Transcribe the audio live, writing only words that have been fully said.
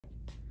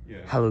Yeah.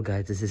 Hello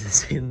guys, this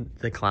is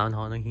the Clown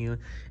Hunter here,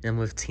 and I'm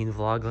with Teen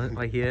Vlog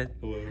right here.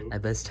 Hello.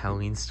 At Best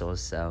Halloween store,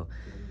 so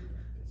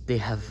they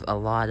have a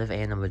lot of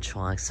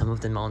animatronics. Some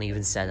of them aren't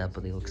even set up,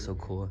 but they look so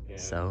cool. And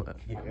So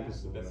yeah, this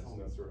is the best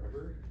Halloween store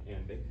ever,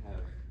 and they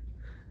have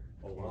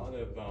a lot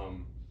of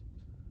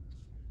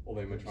old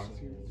animatronics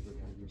here.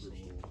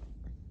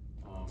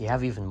 they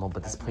have even more,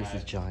 but this place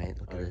is giant.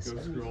 Look at this.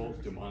 Ghost Girl,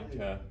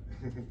 Demonica.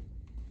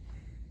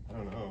 I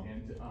don't know.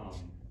 And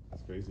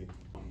That's crazy.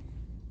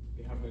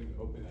 they haven't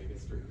opened, I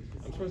guess, for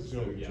I'm supposed to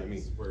go with Jimmy.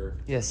 Where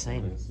Yeah,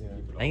 same. Yeah.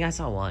 I think I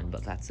saw one,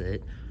 but that's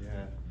it.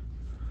 Yeah.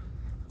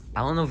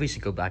 I don't know if we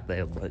should go back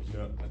there, but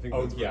Yeah, I think.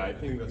 Oh, that's yeah, where, I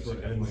think that's we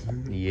where it should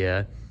ends.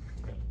 yeah,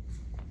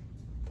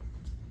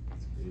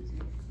 That's crazy.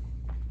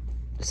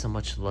 there's so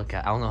much to look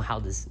at. I don't know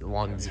how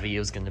long this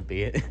video is gonna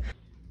be.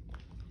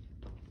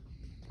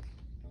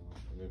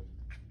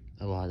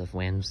 A lot of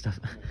random stuff.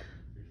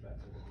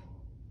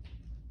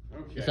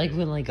 Okay. It's like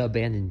we're in like an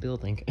abandoned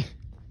building.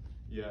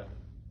 Yeah,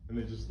 and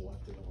they just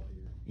left it all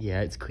here.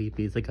 Yeah, it's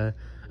creepy. It's like a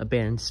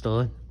abandoned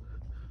store.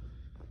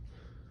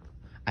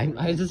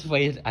 I just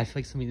waited. I feel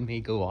like something may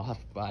go off,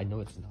 but I know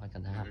it's not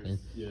gonna happen.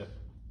 Yeah.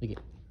 Look at,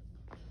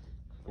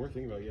 We're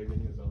thinking about getting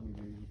a zombie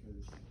movie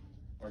because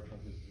our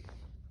trunk is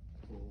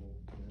full.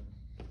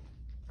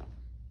 Yeah.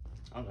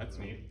 Oh, that's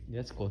neat. yeah,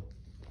 that's cool.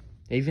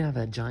 They even have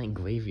a giant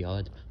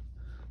graveyard.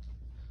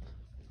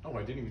 Oh,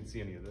 I didn't even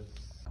see any of this.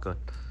 Good.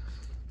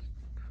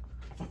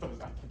 I thought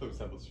that was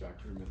Headless Jack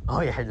for a minute.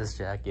 Oh yeah, this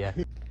Jack. Yeah.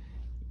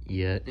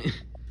 yeah.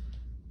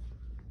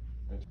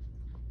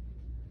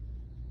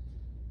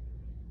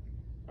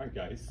 Alright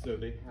guys, so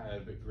they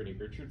have Grinny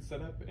Richards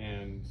set up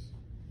and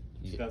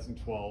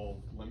 2012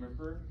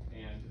 Limericker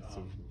and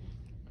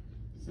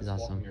this is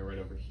awesome. walking right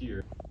over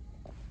here.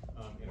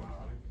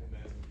 Animatronic, and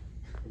then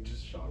I'm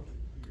just shocked.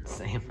 here.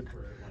 Same. For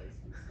a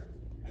license.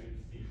 I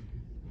didn't see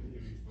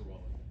movies for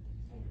well,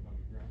 only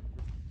coming around.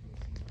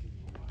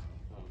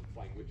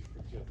 Flying Witch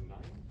for 2009.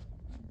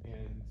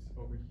 And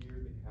over here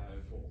they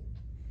have, well,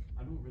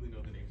 I don't really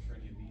know the names for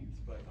any of these,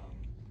 but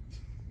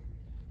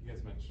you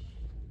guys mentioned,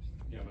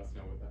 must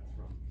know what that's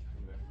from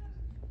there.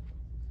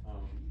 I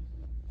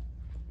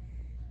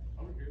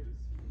don't hear this.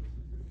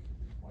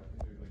 Why is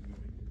there like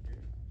nobody in here?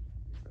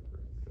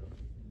 Except for us.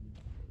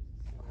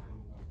 So,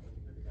 I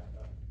think they got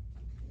that.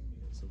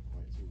 So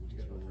quiet too. We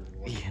just were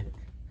Yeah.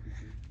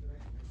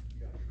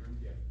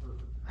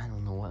 I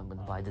don't know what I'm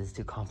gonna buy. This is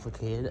too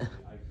complicated.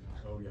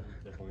 Oh yeah,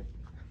 definitely.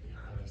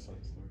 That's some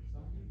story.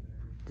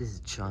 This is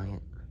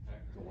giant.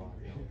 Wow.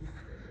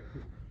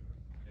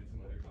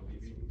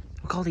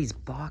 Look at all these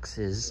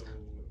boxes.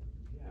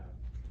 Yeah.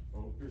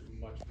 Oh, there's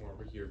much more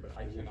over here, but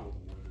I cannot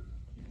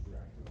keep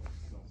track of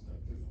stuff.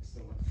 There's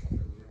so much stuff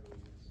everywhere.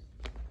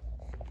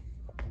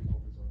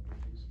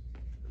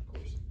 Of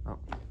course. Oh.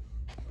 Okay,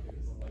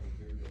 this is like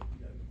very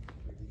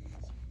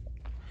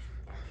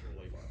actual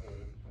like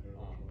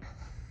old,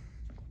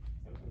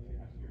 something they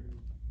have here.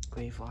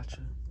 Grave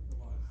Watcher. A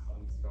lot of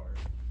sun stars.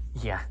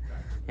 Yeah.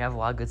 You have a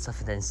lot of good stuff,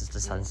 and then it's just the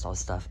Sunstar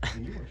stuff.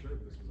 And you weren't sure if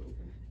this was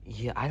open.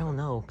 Yeah, I don't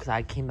know, cause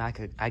I came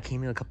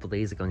here a couple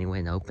days ago and it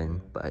went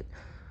open, but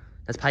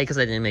that's probably because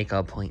I didn't make an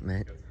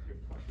appointment. Got some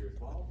gift cards here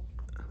as well.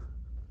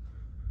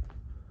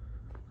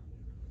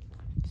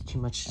 It's too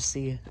much to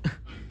see.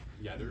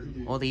 Yeah, there.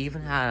 Well, they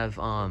even have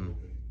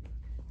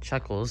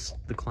Chuckles,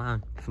 the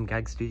clown from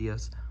Gag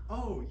Studios.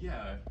 Oh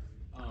yeah.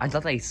 I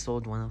thought they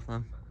sold one of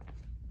them.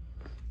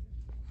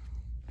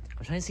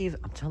 I'm trying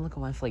to look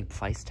around for like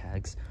price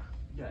tags.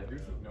 Yeah,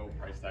 there's like no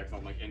price tags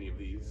on like any of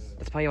these.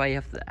 That's probably why you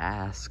have to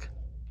ask.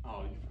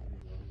 Oh,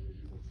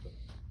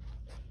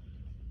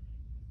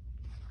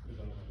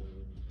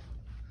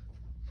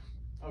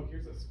 oh,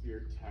 here's a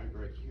spirit tag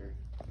right here.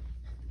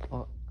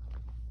 Oh,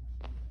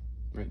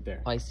 Right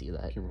there. I see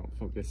that. Camera won't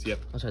focus. Yep.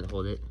 I'll try to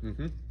hold it.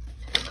 Mm-hmm.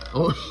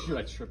 Oh, Shoot,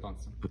 I tripped on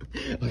some.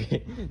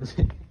 okay.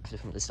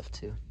 Different this stuff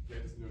too. Yeah, I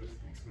just noticed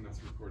things when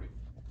that's recording.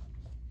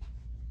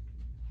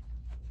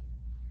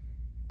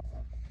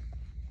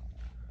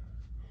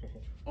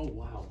 Oh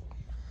wow.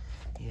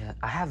 Yeah,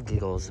 I have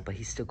giggles, but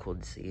he's still cool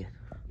to see.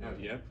 Oh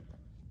yep.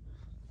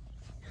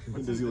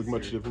 Does he look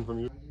much different from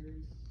you?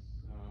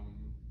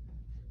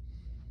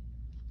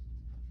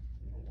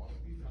 A lot of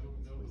these I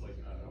don't know, like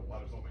a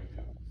lot of them I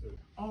do. So,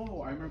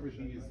 oh, I remember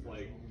these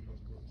like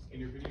in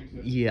your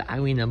video. Yeah, I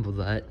remember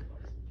that.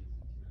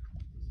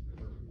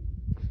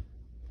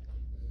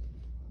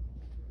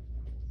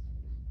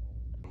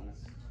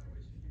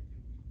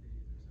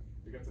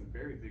 We got some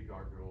very big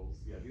gargoyles.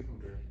 Yeah, these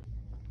ones are.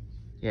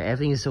 Yeah,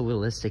 everything is so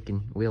realistic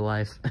in real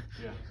life.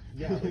 Yeah.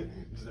 Yeah.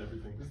 Just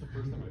everything. This is the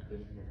first time I've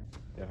been here.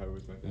 Yeah, how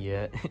was my thing?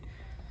 Yeah.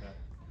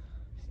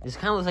 This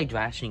kind of looks like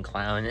Drash and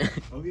Clown.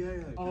 Oh yeah,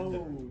 yeah.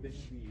 Oh, this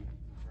should be.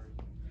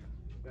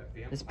 That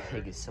vampire. This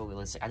pig is so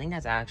realistic. I think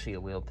that's actually a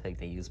real pig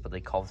they use, but they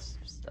carve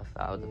stuff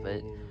out of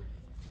it.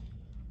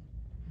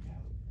 Yeah,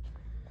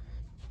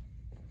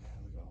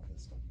 look at all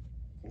this stuff.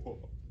 Whoa.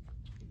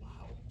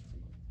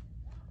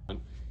 Wow.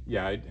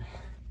 Yeah, I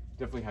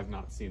definitely have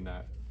not seen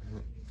that.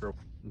 For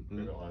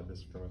Maybe I'll add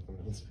this for my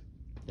thumbnails.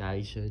 Yeah,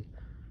 you should.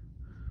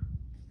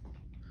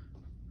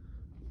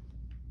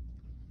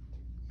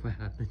 What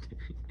happened?